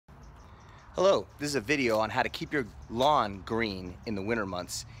Hello, this is a video on how to keep your lawn green in the winter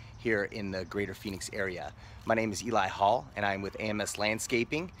months here in the greater Phoenix area. My name is Eli Hall and I'm with AMS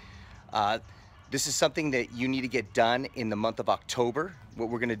Landscaping. This is something that you need to get done in the month of October. What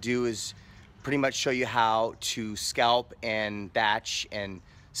we're going to do is pretty much show you how to scalp and thatch and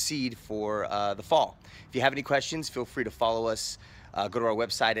seed for the fall. If you have any questions, feel free to follow us. Go to our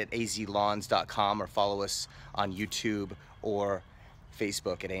website at azlawns.com or follow us on YouTube or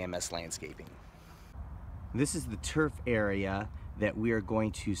Facebook at AMS Landscaping. This is the turf area that we are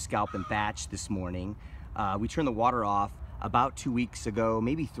going to scalp and thatch this morning. We turned the water off about 2 weeks ago,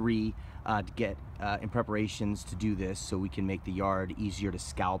 maybe 3, to get in preparations to do this so we can make the yard easier to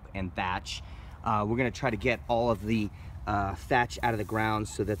scalp and thatch. We're going to try to get all of the thatch out of the ground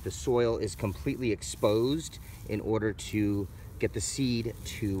so that the soil is completely exposed in order to get the seed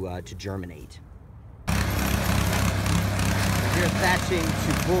to germinate. We're thatching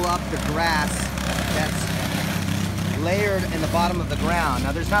to pull up the grass that's layered in the bottom of the ground.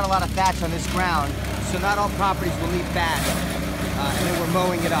 Now there's not a lot of thatch on this ground, so not all properties will need thatch, and then we're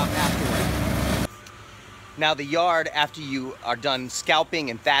mowing it up afterward. Now the yard, after you are done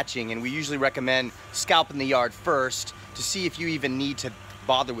scalping and thatching, and we usually recommend scalping the yard first to see if you even need to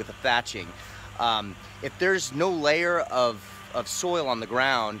bother with the thatching. If there's no layer of soil on the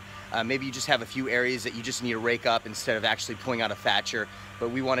ground, maybe you just have a few areas that you just need to rake up instead of actually pulling out a thatcher.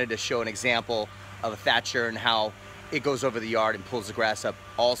 But we wanted to show an example of a thatcher and how it goes over the yard and pulls the grass up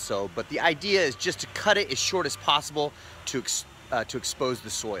also. But the idea is just to cut it as short as possible to expose the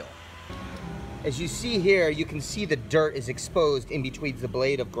soil. As you see here, you can see the dirt is exposed in between the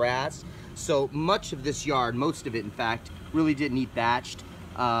blade of grass. So much of this yard, most of it in fact, really didn't need thatched.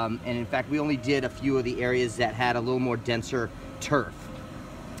 And in fact, we only did a few of the areas that had a little more denser turf.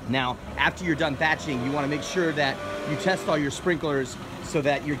 Now, after you're done thatching, you want to make sure that you test all your sprinklers so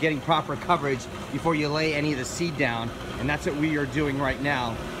that you're getting proper coverage before you lay any of the seed down. And that's what we are doing right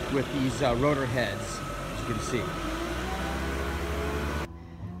now with these rotor heads, as you can see.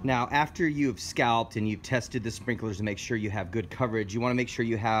 Now, after you've scalped and you've tested the sprinklers to make sure you have good coverage, you want to make sure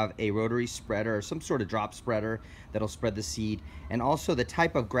you have a rotary spreader or some sort of drop spreader that'll spread the seed. And also the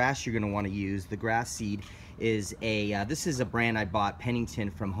type of grass you're going to want to use. The grass seed is this is a brand I bought, Pennington,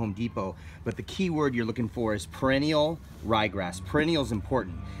 from Home Depot. But the key word you're looking for is perennial ryegrass. Perennial is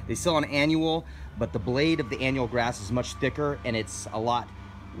important. They sell an annual, but the blade of the annual grass is much thicker and it's a lot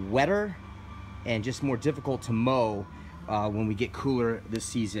wetter and just more difficult to mow when we get cooler this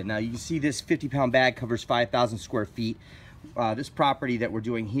season. Now you can see this 50-pound bag covers 5,000 square feet. This property that we're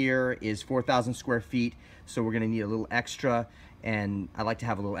doing here is 4,000 square feet, so we're gonna need a little extra, and I like to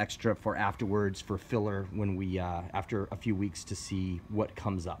have a little extra for afterwards for filler when we, after a few weeks, to see what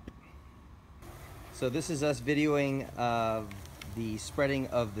comes up. So this is us videoing the spreading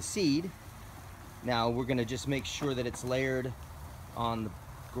of the seed. Now we're gonna just make sure that it's layered on the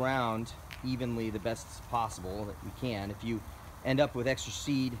ground evenly the best possible that we can. If you end up with extra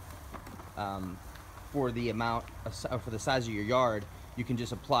seed for the amount of, for the size of your yard, you can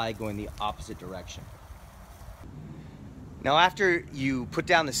just apply going the opposite direction. Now after you put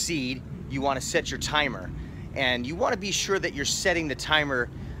down the seed, you want to set your timer, and you want to be sure that you're setting the timer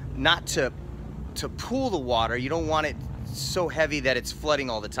not to pool the water. You don't want it so heavy that it's flooding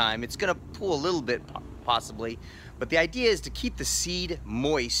all the time. It's going to pool a little bit possibly, but the idea is to keep the seed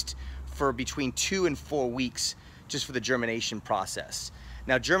moist for between 2 and 4 weeks, just for the germination process.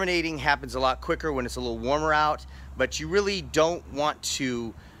 Now germinating happens a lot quicker when it's a little warmer out, but you really don't want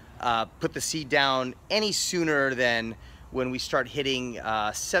to put the seed down any sooner than when we start hitting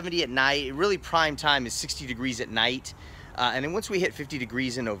 70 at night. Really prime time is 60 degrees at night. And then once we hit 50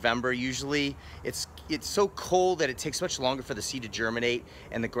 degrees in November, usually it's so cold that it takes much longer for the seed to germinate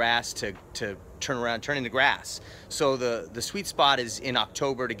and the grass to turn into grass. So the sweet spot is in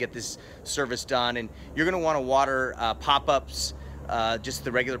October to get this service done, and you're going to want to water pop-ups, just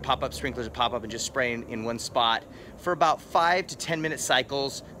the regular pop-up sprinklers that pop up and just spray in one spot for about 5 to 10 minute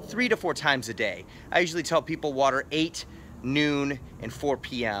cycles, 3 to 4 times a day. I usually tell people water 8, noon, and 4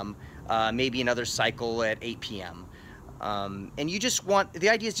 p.m., maybe another cycle at 8 p.m. And you just want, the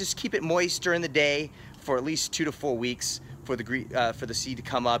idea is just keep it moist during the day for at least 2 to 4 weeks for the seed to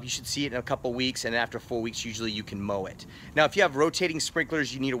come up. You should see it in a couple weeks, and after 4 weeks usually you can mow it. Now if you have rotating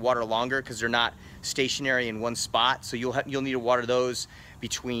sprinklers, you need to water longer because they're not stationary in one spot, so you'll need to water those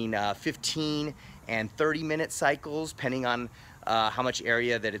between 15 and 30 minute cycles depending on how much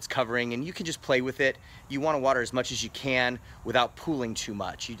area that it's covering, and you can just play with it. You want to water as much as you can without pooling too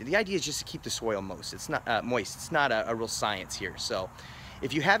much. The idea is just to keep the soil moist. It's not moist. It's not a real science here. So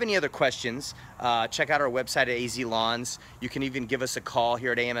If you have any other questions, check out our website at AZ Lawns. You can even give us a call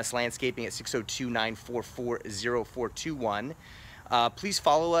here at AMS Landscaping at 602-944-0421. Please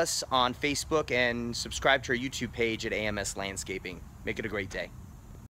follow us on Facebook and subscribe to our YouTube page at AMS Landscaping. Make it a great day.